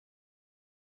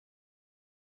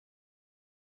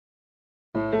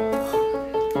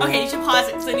Okay, you should pause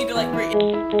it because I need to like read. 16.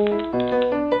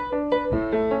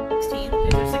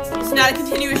 There's 16. It's not a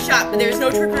continuous shot, but there's no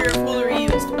trickery or foolery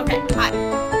used. Okay, hi.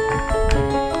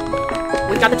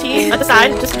 We've got the tea at the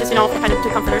side, just you know, kind of to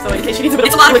comfort her, so in case she needs a bit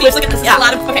It's of a lot of liquid. peeps. Look at this. Yeah. It's a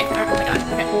lot of. Okay. Oh my god.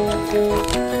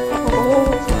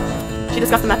 Okay. She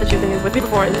discussed the method she was going to use with me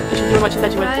before, and she's doing what she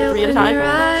said she would, 3 at a time.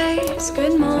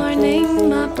 Good morning,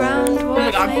 my brown dwarf. Oh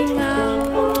my god.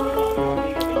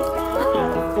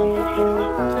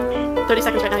 30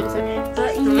 seconds right now, you just said.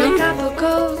 But you make up a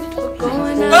code, we're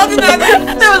going Well, out.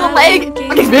 There was a lag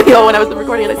on his video when I was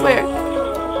recording it, I swear.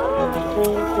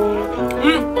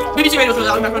 BBC Radio was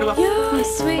out in my front of Your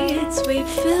sweet, sweet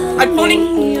film. I'm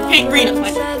pony paint green. That's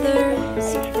my.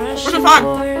 Where's the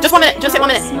song? Just 1 minute, just hit 1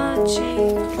 minute.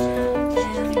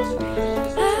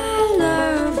 I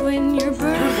love when you're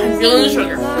I'm feeling the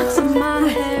sugar.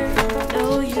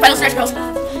 Final stretch, girls.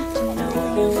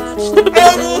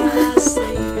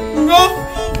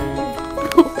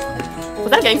 Was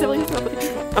that gang siblings?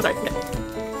 I'm sorry. Okay.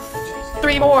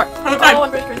 3 more. How much time?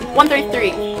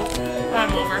 133.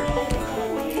 I'm over.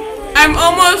 I'm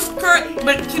almost current,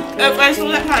 but I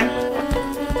still got time.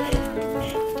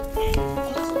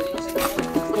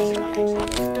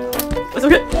 It's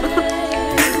okay.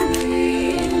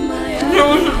 There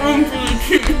wasn't room for the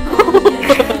tea.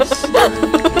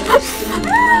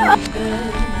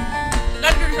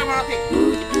 Let's do some more tea.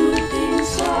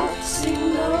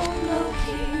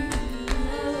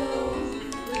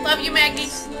 Love you, Maggie.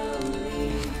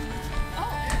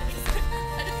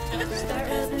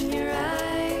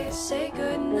 Say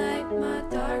goodnight, my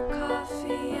dark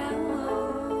coffee and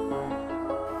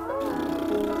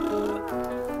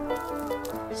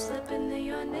slip into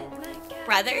your knit like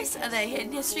Brothers, The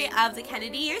Hidden History of the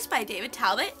Kennedy Years by David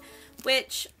Talbot,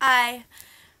 which I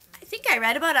think I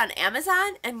read about on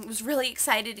Amazon and was really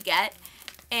excited to get,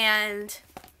 and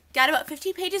got about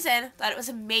 15 pages in, thought it was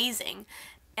amazing,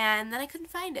 and then I couldn't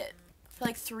find it for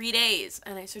like 3 days,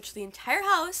 and I searched the entire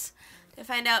house to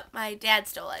find out my dad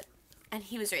stole it, and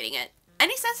he was reading it,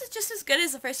 and he says it's just as good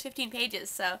as the first 15 pages,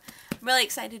 so I'm really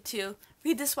excited to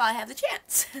read this while I have the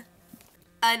chance.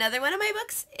 Another one of my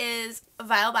books is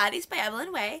Vile Bodies by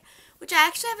Evelyn Way, which I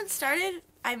actually haven't started.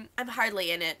 I'm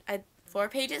hardly in it. 4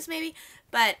 pages maybe,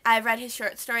 but I've read his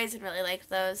short stories and really liked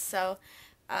those, so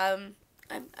I'm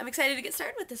excited to get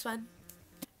started with this one.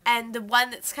 And the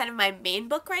one that's kind of my main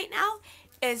book right now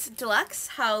is Deluxe,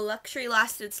 How Luxury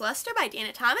Lost Its Luster by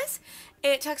Dana Thomas.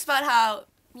 It talks about how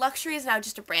luxury is now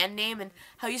just a brand name and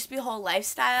how it used to be a whole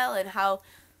lifestyle and how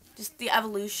just the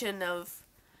evolution of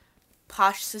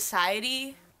posh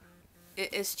society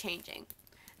is changing.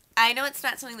 I know it's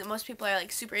not something that most people are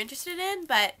like super interested in,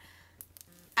 but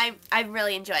I'm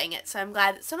really enjoying it, so I'm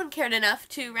glad that someone cared enough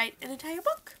to write an entire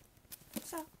book.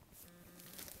 So,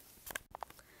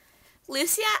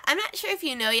 Lucia, I'm not sure if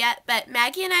you know yet, but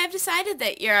Maggie and I have decided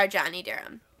that you're our Johnny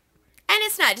Durham. And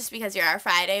it's not just because you're our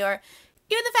Friday, or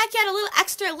even the fact you had a little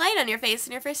extra light on your face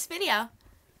in your first video.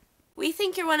 We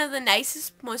think you're one of the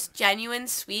nicest, most genuine,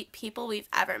 sweet people we've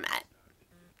ever met.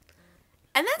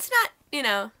 And that's not, you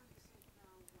know,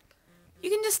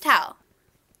 you can just tell.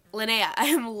 Linnea, I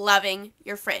am loving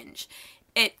your fringe.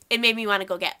 It made me want to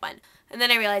go get one. And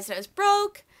then I realized I was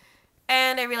broke,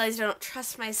 and I realized I don't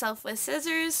trust myself with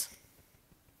scissors.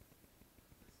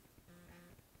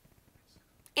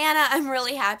 Anna, I'm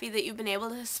really happy that you've been able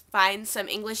to find some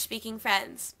English-speaking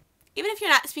friends. Even if you're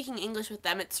not speaking English with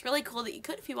them, it's really cool that you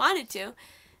could if you wanted to.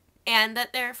 And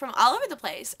that they're from all over the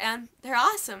place, and they're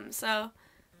awesome, so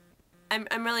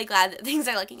I'm really glad that things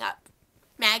are looking up.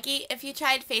 Maggie, if you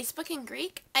tried Facebook in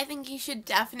Greek, I think you should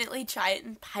definitely try it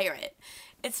in Pirate.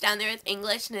 It's down there with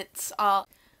English, and it's all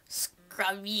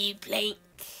scrubby blank,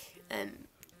 and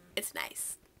it's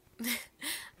nice.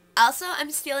 Also,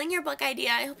 I'm stealing your book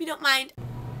idea. I hope you don't mind.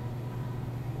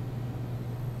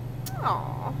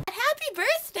 Aww. Happy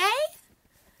birthday!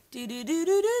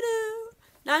 Do-do-do-do-do-do.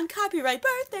 Non-copyright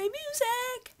birthday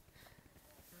music!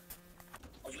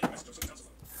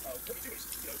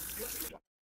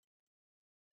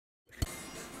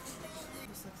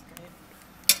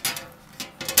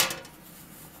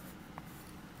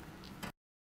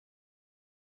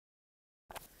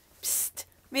 Psst.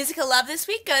 Musical love this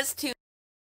week goes to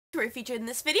who were featured in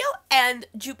this video, and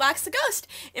Jukebox the Ghost.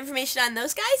 Information on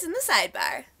those guys in the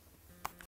sidebar.